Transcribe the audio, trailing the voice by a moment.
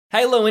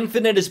Halo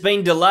Infinite has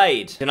been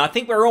delayed, and I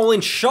think we're all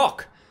in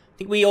shock. I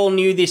think we all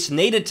knew this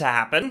needed to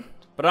happen,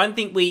 but I don't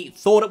think we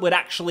thought it would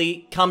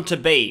actually come to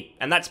be.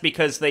 And that's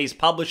because these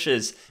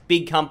publishers,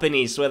 big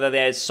companies, whether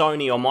they're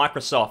Sony or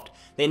Microsoft,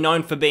 they're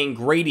known for being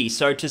greedy.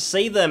 So to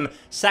see them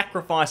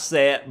sacrifice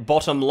their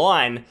bottom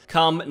line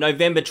come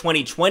November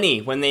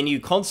 2020 when their new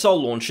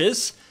console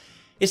launches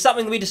is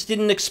something we just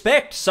didn't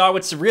expect. So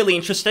it's really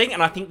interesting,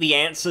 and I think the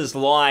answers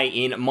lie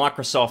in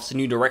Microsoft's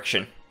new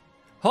direction.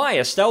 Hi,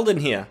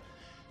 Estelden here.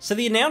 So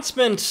the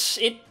announcement,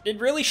 it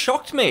really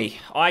shocked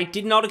me. I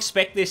did not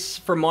expect this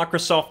from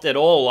Microsoft at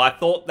all. I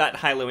thought that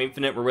Halo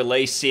Infinite would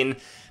release in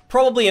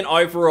probably an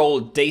overall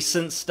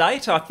decent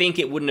state. I think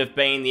it wouldn't have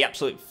been the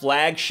absolute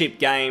flagship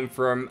game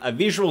from a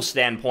visual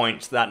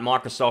standpoint that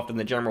Microsoft and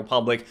the general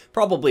public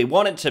probably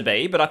want it to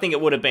be, but I think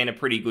it would have been a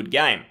pretty good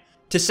game.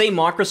 To see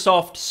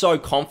Microsoft so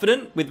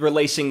confident with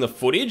releasing the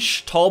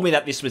footage told me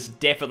that this was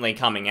definitely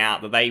coming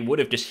out, that they would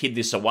have just hid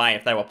this away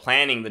if they were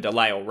planning the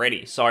delay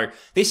already. So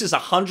this is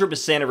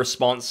 100% a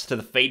response to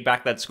the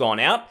feedback that's gone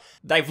out.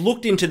 They've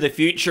looked into the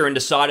future and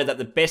decided that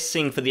the best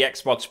thing for the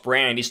Xbox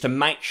brand is to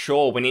make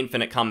sure when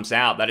Infinite comes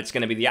out that it's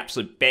going to be the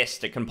absolute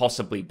best it can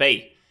possibly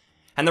be.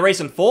 And the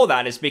reason for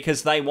that is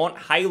because they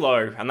want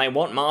Halo and they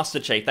want Master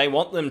Chief. They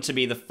want them to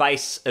be the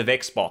face of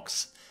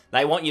Xbox.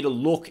 They want you to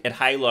look at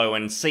Halo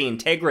and see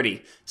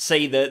integrity,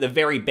 see the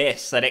very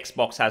best that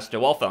Xbox has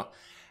to offer.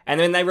 And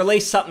then they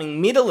release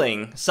something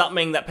middling,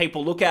 something that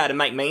people look at and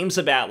make memes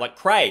about, like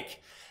Craig,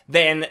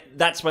 then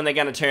that's when they're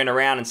going to turn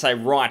around and say,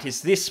 right,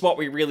 is this what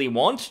we really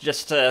want?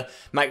 Just to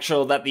make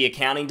sure that the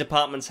accounting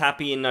department's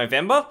happy in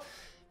November?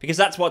 Because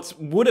that's what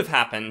would have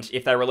happened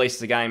if they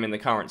released the game in the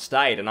current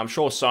state. And I'm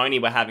sure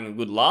Sony were having a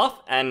good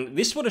laugh, and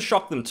this would have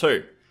shocked them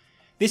too.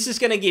 This is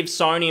going to give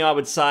Sony, I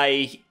would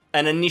say,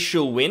 an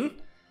initial win.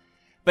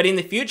 But in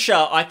the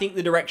future, I think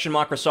the direction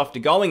Microsoft are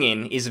going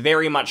in is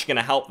very much going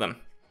to help them.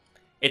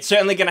 It's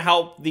certainly going to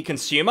help the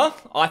consumer.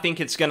 I think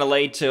it's going to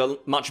lead to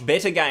much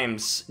better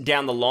games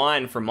down the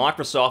line from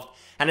Microsoft.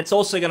 And it's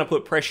also going to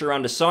put pressure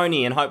under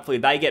Sony, and hopefully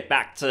they get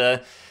back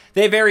to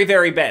their very,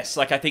 very best,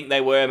 like I think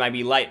they were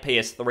maybe late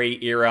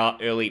PS3 era,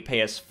 early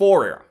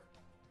PS4 era.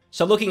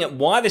 So looking at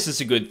why this is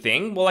a good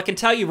thing, well, I can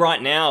tell you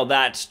right now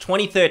that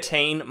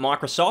 2013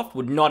 Microsoft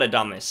would not have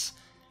done this.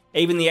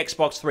 Even the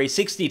Xbox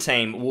 360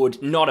 team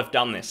would not have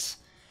done this.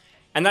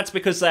 And that's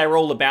because they are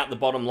all about the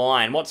bottom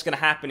line. What's going to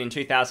happen in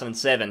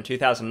 2007,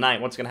 2008,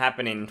 what's going to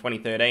happen in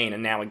 2013,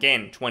 and now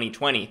again,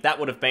 2020. That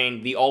would have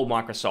been the old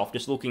Microsoft,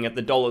 just looking at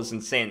the dollars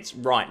and cents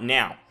right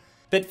now.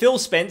 But Phil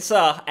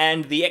Spencer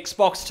and the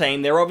Xbox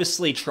team, they're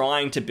obviously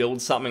trying to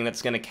build something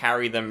that's going to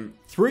carry them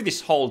through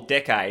this whole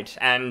decade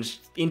and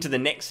into the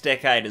next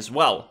decade as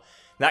well.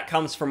 That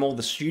comes from all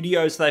the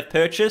studios they've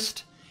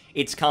purchased.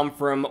 It's come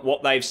from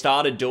what they've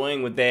started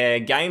doing with their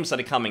games that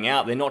are coming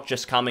out. They're not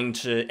just coming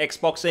to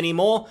Xbox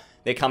anymore,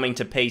 they're coming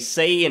to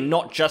PC, and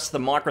not just the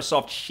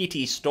Microsoft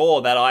shitty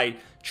store that I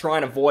try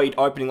and avoid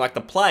opening like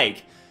the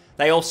plague.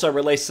 They also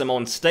release them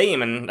on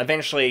Steam and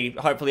eventually,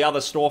 hopefully, other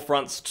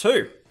storefronts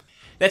too.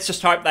 Let's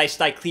just hope they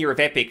stay clear of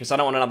Epic, because I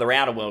don't want another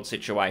Outer Worlds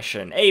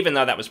situation, even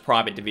though that was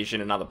Private Division,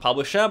 another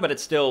publisher, but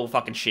it's still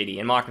fucking shitty,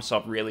 and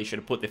Microsoft really should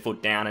have put their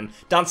foot down and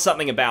done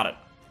something about it.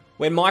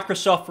 When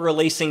Microsoft were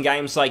releasing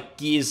games like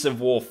Gears of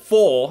War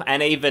 4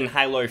 and even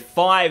Halo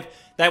 5,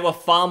 they were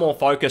far more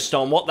focused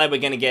on what they were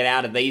going to get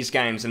out of these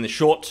games in the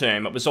short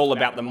term. It was all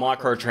about the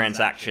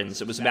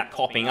microtransactions. It was about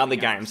copying other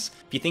games.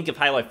 If you think of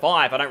Halo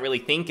 5, I don't really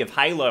think of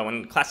Halo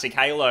and classic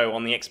Halo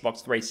on the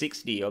Xbox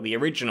 360 or the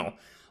original.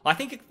 I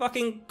think of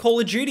fucking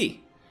Call of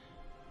Duty.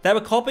 They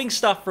were copying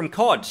stuff from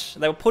COD.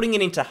 They were putting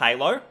it into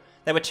Halo.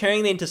 They were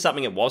turning it into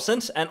something it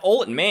wasn't, and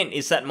all it meant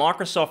is that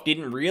Microsoft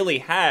didn't really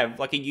have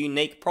like a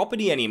unique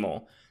property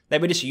anymore. They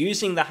were just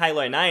using the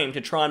Halo name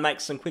to try and make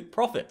some quick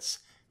profits.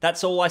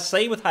 That's all I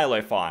see with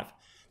Halo 5.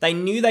 They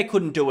knew they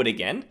couldn't do it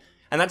again,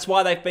 and that's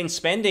why they've been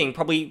spending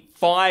probably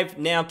 5,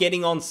 now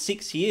getting on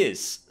 6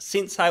 years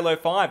since Halo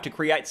 5 to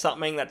create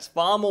something that's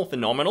far more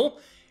phenomenal.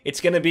 It's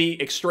going to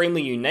be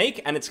extremely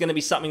unique, and it's going to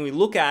be something we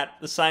look at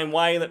the same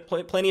way that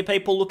plenty of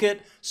people look at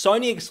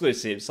Sony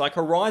exclusives like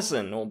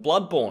Horizon or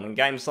Bloodborne and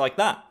games like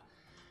that.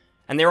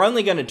 And they're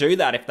only going to do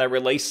that if they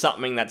release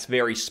something that's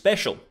very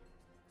special.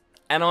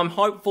 And I'm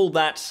hopeful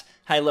that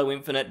Halo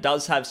Infinite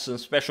does have some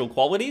special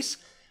qualities,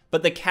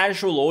 but the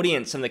casual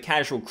audience and the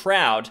casual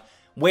crowd,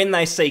 when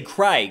they see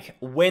Craig,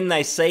 when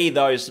they see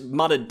those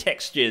mudded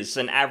textures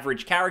and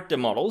average character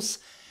models,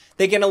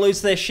 they're going to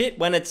lose their shit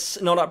when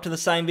it's not up to the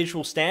same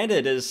visual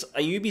standard as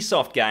a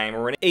Ubisoft game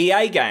or an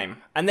EA game.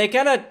 And they're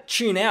going to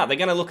tune out. They're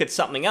going to look at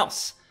something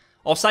else.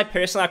 I'll say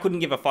personally, I couldn't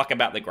give a fuck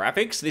about the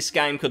graphics. This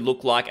game could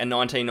look like a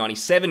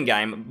 1997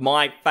 game.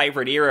 My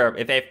favourite era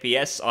of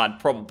FPS, I'd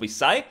probably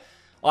say.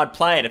 I'd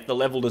play it if the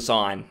level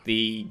design,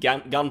 the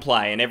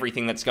gunplay and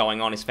everything that's going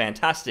on is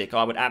fantastic.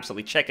 I would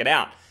absolutely check it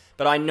out.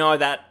 But I know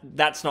that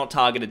that's not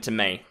targeted to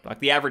me. Like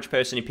the average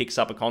person who picks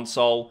up a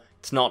console,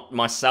 it's not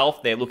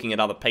myself, they're looking at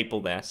other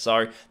people there.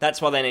 So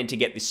that's why they need to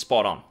get this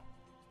spot on.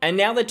 And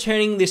now they're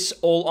turning this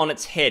all on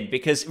its head,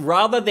 because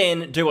rather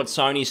than do what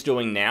Sony's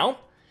doing now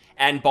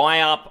and buy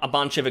up a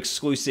bunch of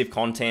exclusive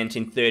content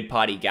in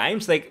third-party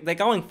games. They're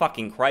going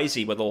fucking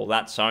crazy with all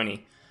that,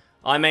 Sony.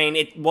 I mean,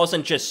 it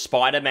wasn't just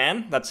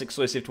Spider-Man that's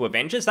exclusive to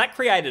Avengers. That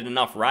created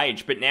enough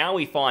rage, but now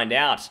we find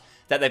out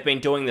that they've been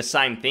doing the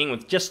same thing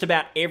with just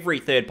about every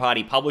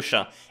third-party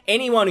publisher.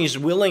 Anyone who's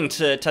willing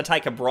to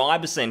take a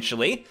bribe,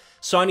 essentially,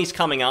 Sony's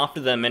coming after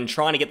them and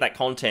trying to get that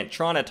content,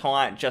 trying to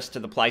tie it just to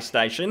the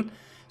PlayStation.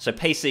 So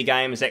PC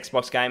gamers,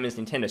 Xbox gamers,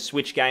 Nintendo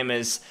Switch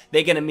gamers,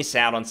 they're going to miss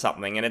out on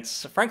something, and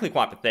it's frankly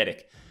quite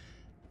pathetic.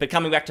 But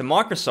coming back to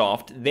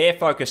Microsoft, they're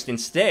focused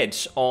instead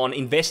on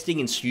investing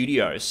in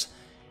studios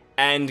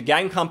and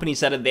game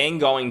companies that are then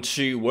going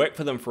to work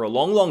for them for a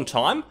long, long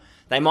time.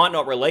 They might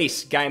not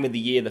release Game of the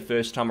Year the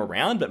first time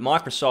around, but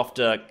Microsoft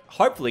are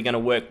hopefully going to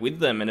work with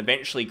them and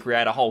eventually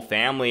create a whole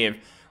family of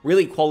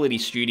really quality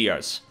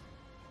studios.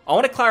 I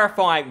want to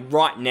clarify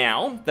right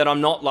now that I'm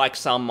not like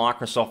some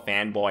Microsoft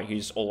fanboy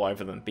who's all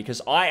over them,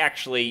 because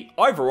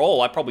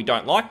overall, I probably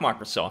don't like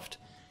Microsoft.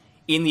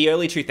 In the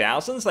early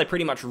 2000s, they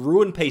pretty much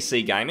ruined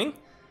PC gaming.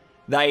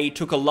 They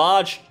took a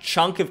large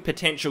chunk of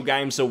potential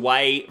games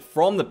away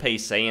from the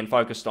PC and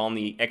focused on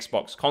the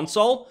Xbox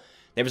console.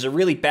 There was a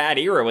really bad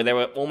era where there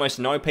were almost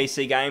no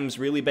PC games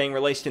really being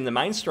released in the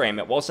mainstream.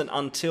 It wasn't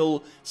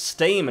until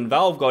Steam and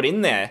Valve got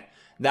in there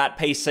that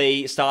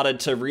PC started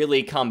to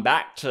really come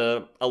back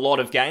to a lot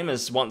of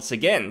gamers once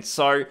again.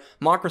 So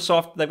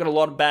Microsoft, they've got a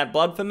lot of bad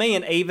blood for me,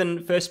 and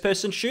even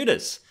first-person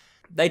shooters.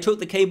 They took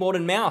the keyboard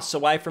and mouse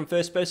away from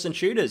first-person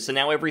shooters, and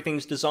now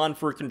everything's designed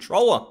for a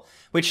controller,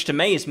 which to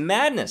me is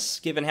madness,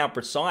 given how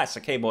precise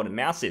a keyboard and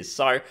mouse is.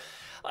 So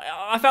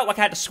I felt like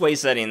I had to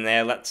squeeze that in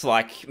there. That's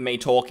like me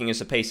talking as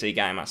a PC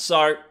gamer.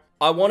 So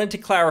I wanted to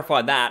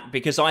clarify that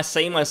because I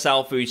see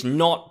myself who's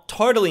not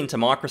totally into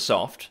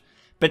Microsoft,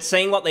 but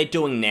seeing what they're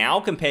doing now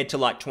compared to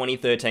like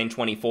 2013,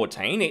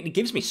 2014, it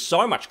gives me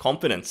so much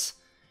confidence.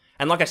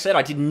 And like I said,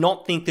 I did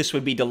not think this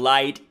would be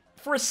delayed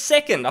for a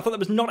second. I thought there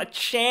was not a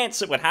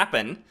chance it would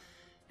happen.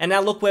 And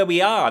now look where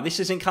we are. This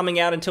isn't coming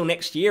out until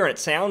next year, and it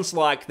sounds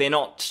like they're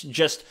not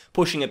just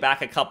pushing it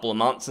back a couple of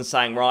months and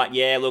saying, right,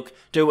 yeah, look,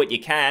 do what you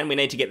can. We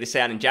need to get this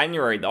out in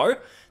January, though.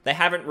 They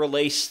haven't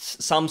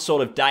released some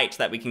sort of date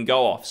that we can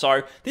go off.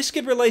 So this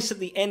could release at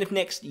the end of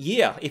next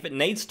year, if it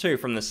needs to,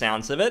 from the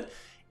sounds of it.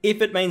 If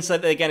it means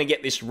that they're going to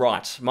get this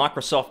right.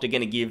 Microsoft are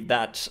going to give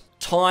that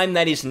time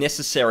that is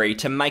necessary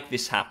to make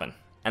this happen.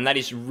 And that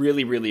is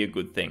really, really a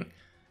good thing.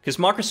 Because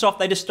Microsoft,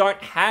 they just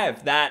don't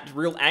have that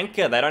real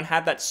anchor. They don't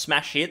have that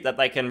smash hit that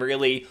they can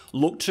really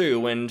look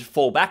to and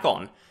fall back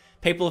on.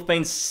 People have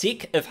been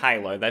sick of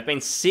Halo. They've been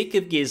sick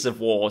of Gears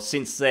of War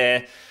since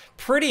they're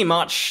pretty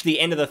much the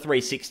end of the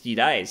 360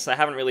 days. They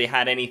haven't really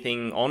had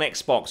anything on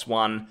Xbox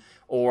One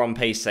or on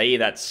PC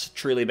that's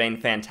truly been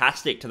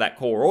fantastic to that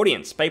core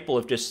audience. People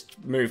have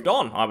just moved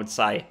on, I would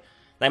say.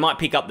 They might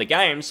pick up the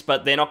games,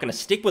 but they're not going to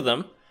stick with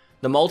them.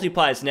 The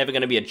multiplayer is never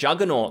going to be a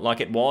juggernaut like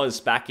it was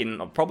back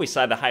in, I'd probably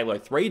say, the Halo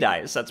 3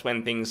 days. That's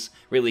when things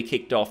really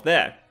kicked off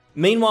there.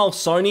 Meanwhile,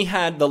 Sony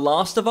had The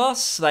Last of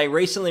Us. They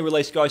recently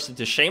released Ghost of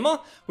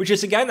Tsushima, which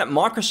is a game that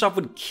Microsoft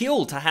would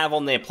kill to have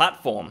on their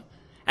platform.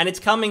 And it's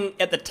coming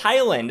at the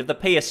tail end of the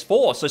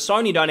PS4, so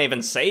Sony don't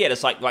even see it.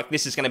 It's like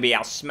this is going to be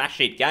our smash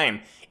hit game.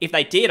 If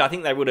they did, I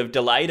think they would have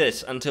delayed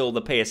it until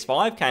the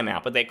PS5 came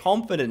out, but they're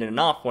confident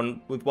enough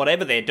with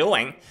whatever they're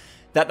doing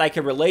that they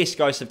can release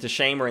Ghost of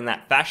Tsushima in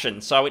that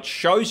fashion. So it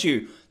shows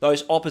you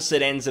those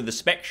opposite ends of the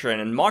spectrum,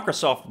 and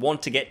Microsoft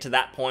want to get to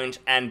that point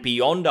and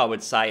beyond, I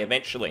would say,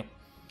 eventually.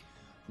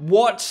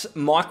 What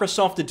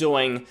Microsoft are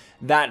doing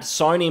that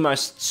Sony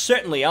most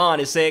certainly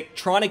aren't is they're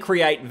trying to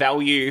create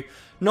value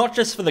not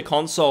just for the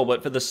console,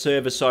 but for the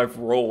service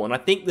overall. And I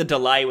think the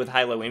delay with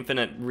Halo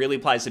Infinite really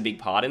plays a big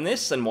part in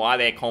this, and why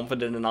they're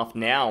confident enough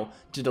now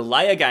to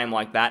delay a game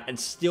like that and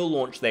still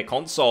launch their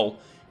console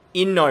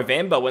in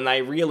November when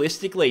they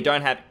realistically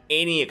don't have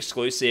any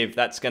exclusive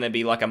that's going to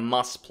be like a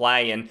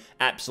must-play and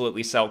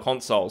absolutely sell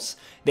consoles.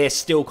 They're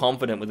still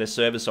confident with their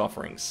service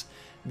offerings.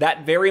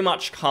 That very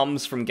much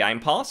comes from Game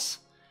Pass.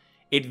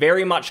 It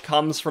very much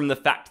comes from the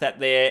fact that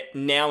they're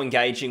now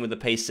engaging with the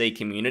PC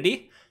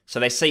community. So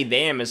they see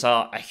them as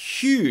a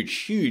huge,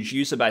 huge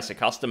user base of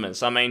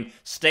customers. I mean,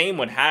 Steam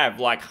would have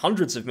like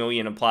hundreds of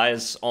millions of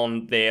players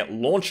on their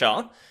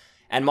launcher,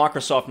 and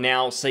Microsoft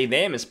now see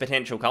them as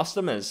potential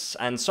customers,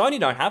 and Sony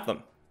don't have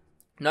them.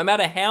 No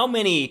matter how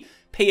many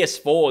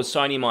PS4s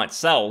Sony might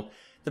sell,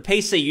 the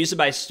PC user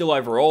base still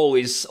overall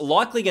is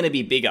likely going to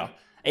be bigger,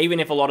 even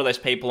if a lot of those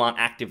people aren't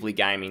actively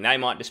gaming. They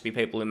might just be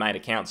people who made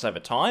accounts over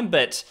time,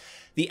 but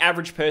the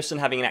average person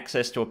having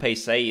access to a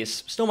PC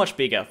is still much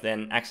bigger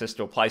than access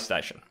to a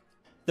PlayStation.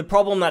 The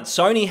problem that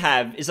Sony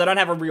have is they don't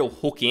have a real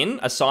hook in,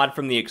 aside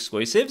from the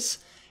exclusives,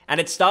 and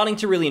it's starting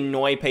to really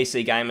annoy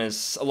PC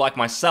gamers like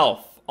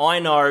myself. I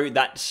know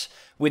that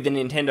with the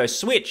Nintendo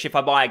Switch, if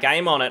I buy a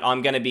game on it,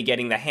 I'm going to be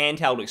getting the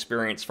handheld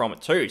experience from it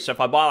too. So if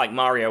I buy like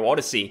Mario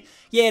Odyssey,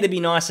 yeah, it'd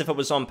be nice if it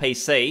was on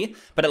PC,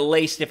 but at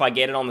least if I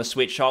get it on the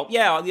Switch,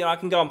 I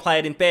can go and play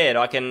it in bed.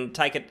 I can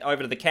take it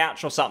over to the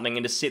couch or something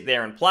and just sit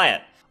there and play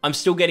it. I'm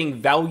still getting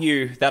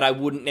value that I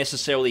wouldn't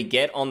necessarily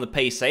get on the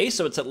PC,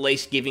 so it's at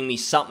least giving me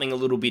something a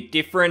little bit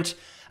different,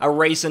 a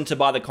reason to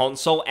buy the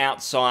console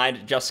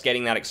outside just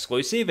getting that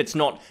exclusive. It's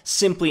not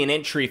simply an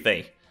entry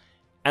fee.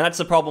 And that's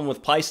the problem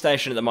with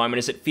PlayStation at the moment,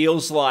 is it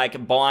feels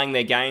like buying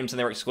their games and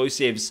their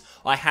exclusives,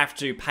 I have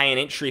to pay an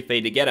entry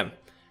fee to get them.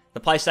 The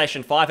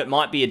PlayStation 5, it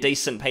might be a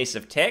decent piece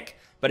of tech,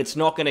 but it's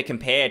not going to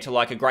compare to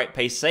like a great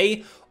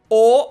PC.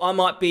 Or I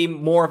might be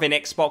more of an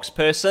Xbox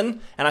person,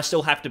 and I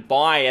still have to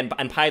buy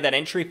and pay that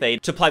entry fee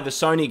to play the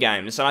Sony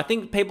games. And I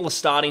think people are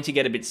starting to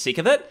get a bit sick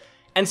of it.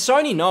 And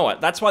Sony know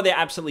it. That's why they're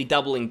absolutely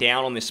doubling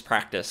down on this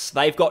practice.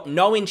 They've got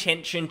no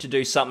intention to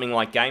do something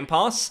like Game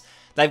Pass.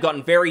 They've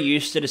gotten very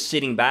used to just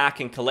sitting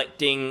back and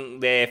collecting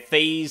their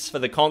fees for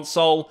the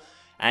console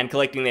and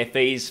collecting their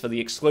fees for the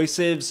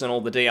exclusives and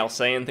all the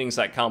DLC and things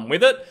that come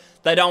with it.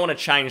 They don't want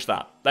to change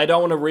that. They don't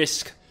want to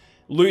risk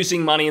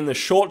losing money in the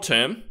short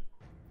term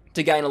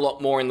to gain a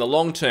lot more in the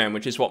long term,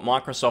 which is what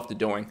Microsoft are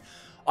doing.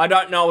 I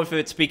don't know if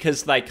it's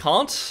because they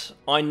can't.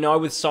 I know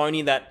with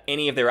Sony that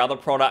any of their other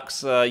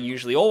products are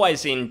usually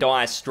always in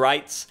dire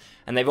straits,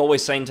 and they've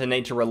always seemed to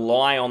need to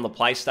rely on the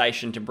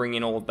PlayStation to bring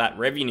in all of that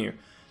revenue.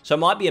 So it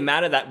might be a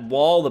matter that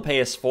while the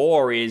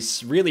PS4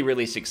 is really,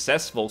 really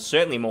successful,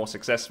 certainly more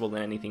successful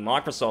than anything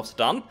Microsoft's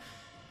done,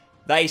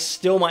 they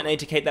still might need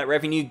to keep that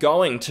revenue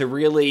going to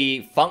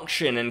really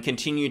function and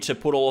continue to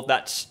put all of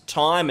that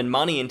time and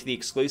money into the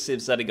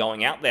exclusives that are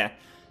going out there.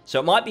 So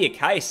it might be a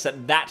case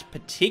that that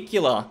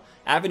particular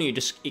avenue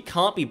it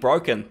can't be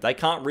broken. They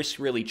can't risk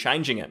really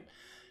changing it.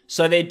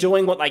 So they're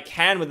doing what they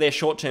can with their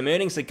short-term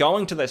earnings. They're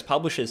going to those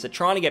publishers. They're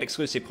trying to get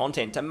exclusive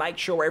content to make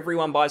sure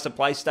everyone buys a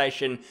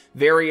PlayStation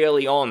very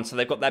early on. So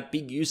they've got that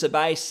big user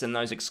base and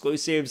those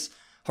exclusives.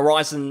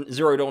 Horizon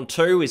Zero Dawn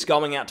 2 is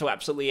going out to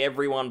absolutely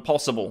everyone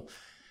possible.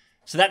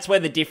 So that's where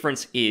the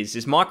difference is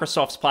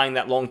Microsoft's playing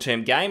that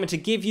long-term game. And to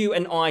give you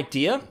an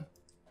idea,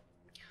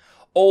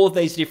 all of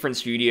these different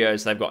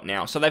studios they've got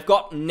now. So they've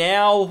got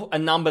now a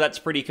number that's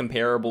pretty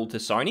comparable to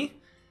Sony,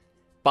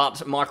 but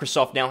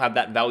Microsoft now have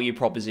that value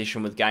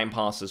proposition with Game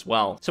Pass as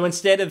well. So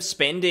instead of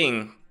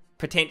spending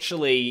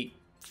potentially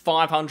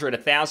 $500,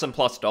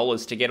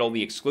 $1,000+ to get all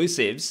the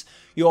exclusives,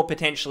 you're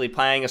potentially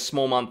paying a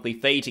small monthly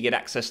fee to get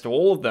access to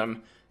all of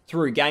them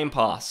through Game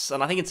Pass.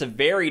 And I think it's a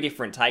very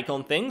different take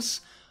on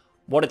things.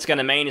 What it's going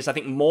to mean is I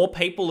think more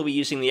people who are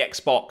using the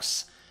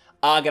Xbox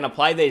are going to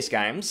play these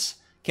games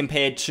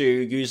compared to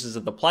users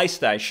of the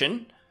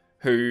PlayStation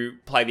who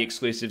play the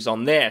exclusives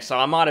on there. So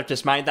I might have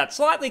just made that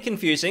slightly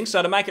confusing.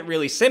 So to make it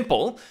really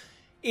simple,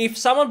 if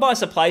someone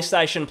buys a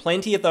PlayStation,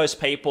 plenty of those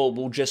people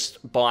will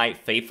just buy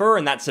FIFA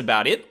and that's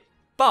about it.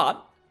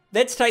 But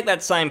let's take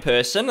that same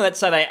person, let's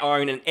say they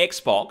own an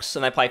Xbox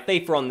and they play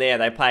FIFA on there,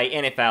 they play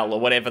NFL or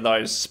whatever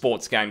those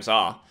sports games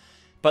are.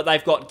 But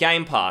they've got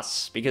Game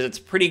Pass because it's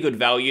pretty good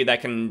value. They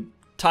can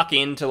tuck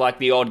into like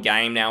the odd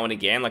game now and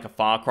again, like a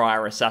Far Cry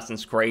or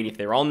Assassin's Creed if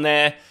they're on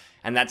there.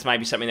 And that's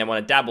maybe something they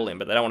want to dabble in,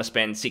 but they don't want to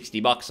spend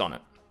 $60 on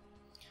it.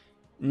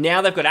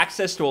 Now they've got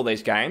access to all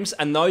these games,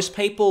 and those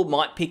people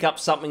might pick up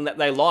something that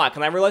they like,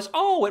 and they realize,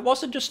 oh, it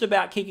wasn't just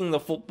about kicking the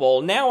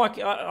football. Now I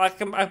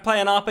can play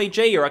an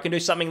RPG, or I can do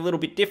something a little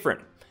bit different.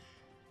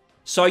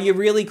 So you're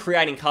really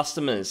creating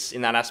customers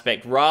in that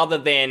aspect, rather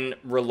than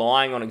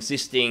relying on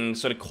existing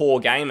sort of core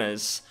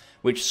gamers,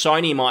 which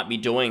Sony might be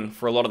doing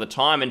for a lot of the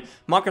time, and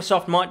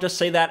Microsoft might just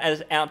see that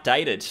as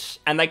outdated.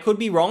 And they could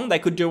be wrong, they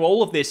could do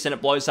all of this and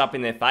it blows up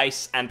in their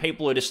face, and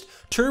people are just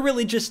too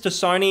religious to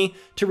Sony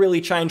to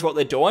really change what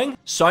they're doing.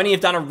 Sony have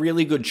done a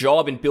really good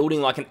job in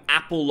building like an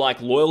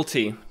Apple-like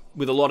loyalty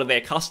with a lot of their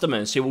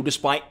customers who will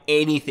just buy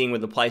anything with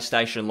the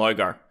PlayStation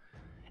logo.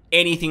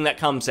 Anything that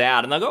comes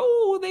out, and they go,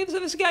 oh,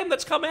 there's a game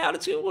that's come out,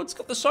 it's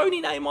got the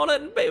Sony name on it,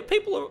 and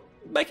people are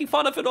making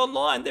fun of it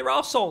online, they're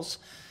arseholes.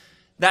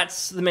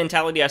 That's the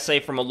mentality I see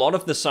from a lot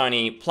of the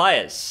Sony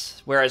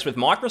players. Whereas with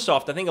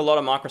Microsoft, I think a lot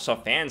of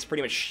Microsoft fans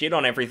pretty much shit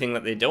on everything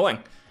that they're doing.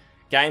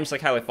 Games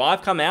like Halo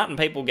 5 come out and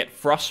people get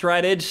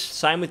frustrated.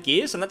 Same with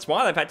Gears, and that's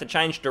why they've had to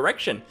change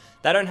direction.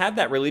 They don't have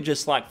that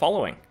religious-like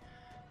following.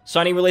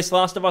 Sony released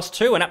Last of Us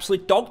 2, an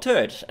absolute dog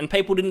turd, and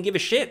people didn't give a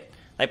shit.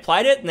 They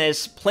played it, and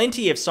there's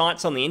plenty of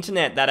sites on the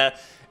internet that are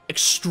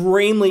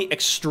extremely,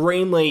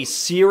 extremely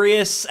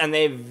serious, and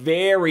they're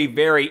very,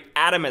 very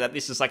adamant that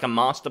this is like a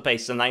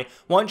masterpiece, and they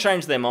won't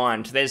change their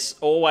mind. There's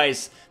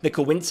always the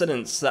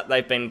coincidence that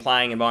they've been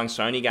playing and buying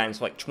Sony games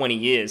for like 20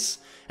 years,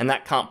 and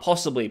that can't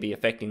possibly be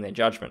affecting their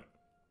judgment.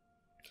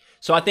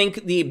 So I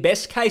think the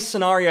best case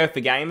scenario for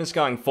gamers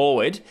going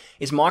forward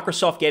is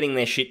Microsoft getting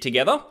their shit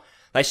together.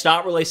 They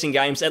start releasing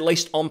games at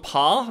least on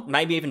par,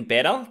 maybe even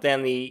better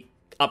than the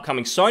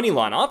upcoming Sony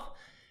lineup,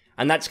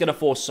 and that's going to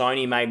force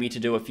Sony maybe to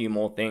do a few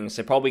more things.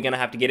 They're probably going to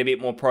have to get a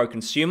bit more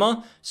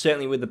pro-consumer,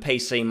 certainly with the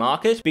PC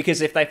market,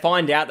 because if they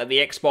find out that the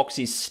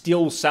Xbox is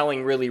still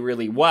selling really,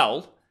 really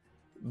well,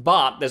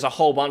 but there's a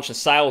whole bunch of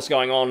sales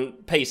going on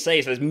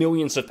PC, so there's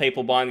millions of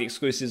people buying the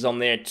exclusives on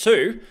there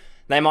too,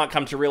 they might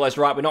come to realize,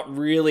 right, we're not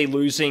really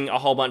losing a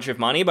whole bunch of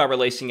money by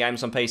releasing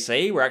games on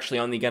PC, we're actually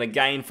only going to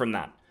gain from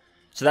that.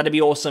 So that'd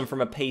be awesome from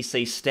a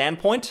PC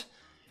standpoint.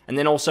 And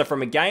then also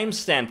from a game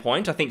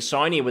standpoint, I think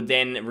Sony would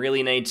then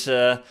really need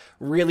to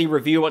really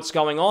review what's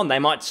going on. They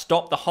might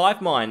stop the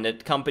hive mind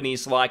at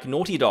companies like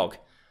Naughty Dog.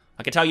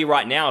 I can tell you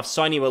right now, if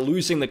Sony were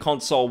losing the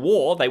console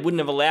war, they wouldn't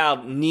have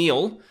allowed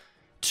Neil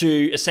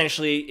to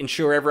essentially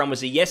ensure everyone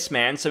was a yes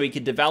man so he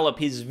could develop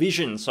his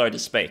vision, so to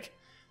speak.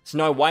 There's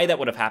no way that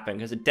would have happened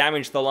because it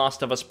damaged the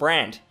Last of Us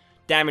brand,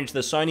 damaged the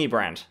Sony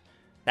brand.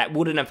 That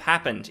wouldn't have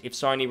happened if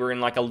Sony were in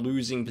like a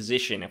losing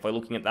position, if we're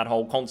looking at that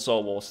whole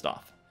console war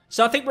stuff.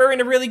 So I think we're in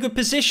a really good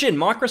position.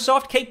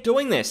 Microsoft, keep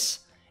doing this.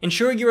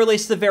 Ensure you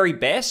release the very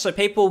best so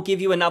people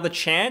give you another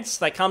chance.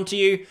 They come to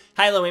you,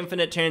 Halo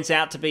Infinite turns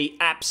out to be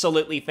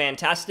absolutely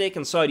fantastic,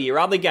 and so do your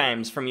other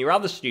games from your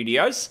other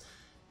studios.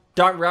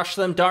 Don't rush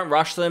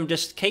them,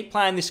 just keep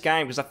playing this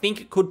game because I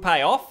think it could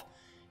pay off.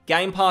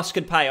 Game Pass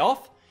could pay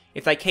off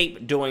if they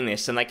keep doing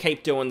this and they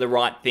keep doing the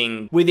right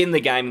thing within the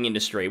gaming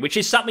industry, which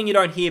is something you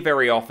don't hear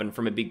very often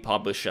from a big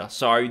publisher.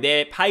 So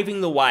they're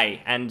paving the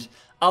way, and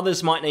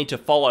others might need to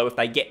follow if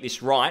they get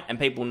this right, and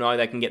people know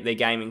they can get their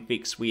gaming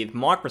fix with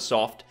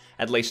Microsoft,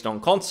 at least on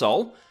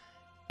console,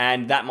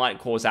 and that might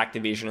cause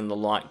Activision and the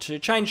like to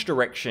change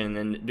direction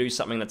and do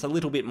something that's a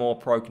little bit more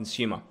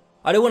pro-consumer.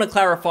 I do want to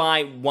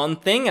clarify one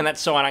thing, and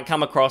that's so I don't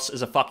come across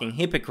as a fucking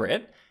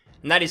hypocrite,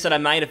 and that is that I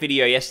made a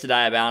video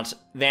yesterday about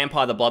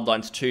Vampire the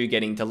Bloodlines 2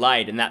 getting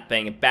delayed, and that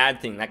being a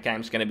bad thing. That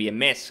game's going to be a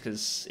mess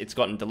because it's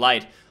gotten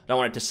delayed. I don't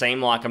want it to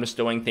seem like I'm just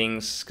doing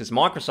things because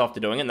Microsoft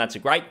are doing it, and that's a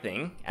great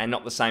thing, and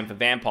not the same for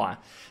Vampire.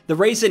 The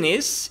reason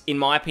is, in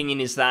my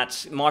opinion, is that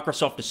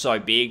Microsoft is so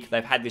big,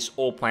 they've had this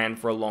all planned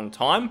for a long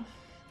time,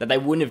 that they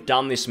wouldn't have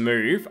done this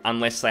move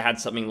unless they had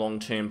something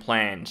long-term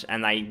planned,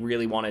 and they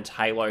really wanted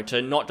Halo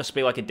to not just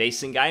be like a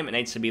decent game, it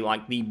needs to be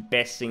like the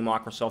best thing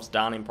Microsoft's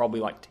done in probably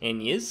like 10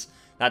 years.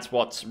 That's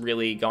what's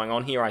really going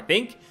on here, I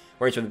think.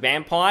 Whereas with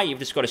Vampire, you've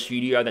just got a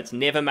studio that's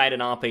never made an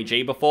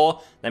RPG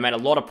before. They made a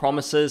lot of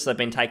promises. They've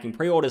been taking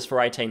pre-orders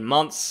for 18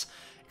 months.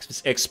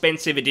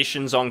 Expensive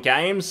editions on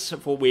games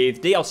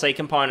with DLC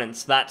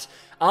components that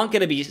aren't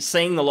going to be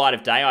seeing the light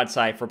of day, I'd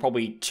say, for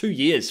probably 2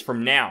 years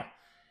from now,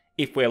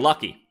 if we're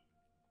lucky.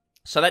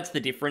 So that's the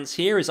difference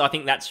here, is I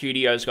think that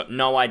studio's got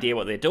no idea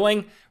what they're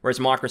doing, whereas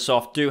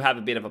Microsoft do have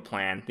a bit of a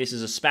plan. This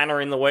is a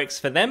spanner in the works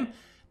for them,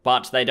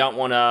 but they don't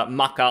want to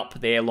muck up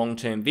their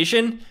long-term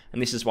vision,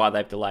 and this is why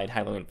they've delayed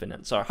Halo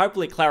Infinite. So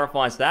hopefully it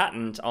clarifies that,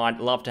 and I'd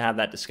love to have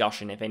that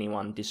discussion if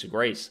anyone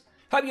disagrees.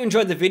 Hope you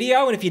enjoyed the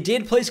video, and if you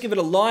did, please give it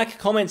a like,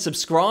 comment,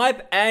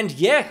 subscribe, and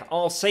yeah,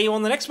 I'll see you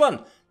on the next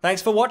one.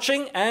 Thanks for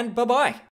watching, and bye-bye.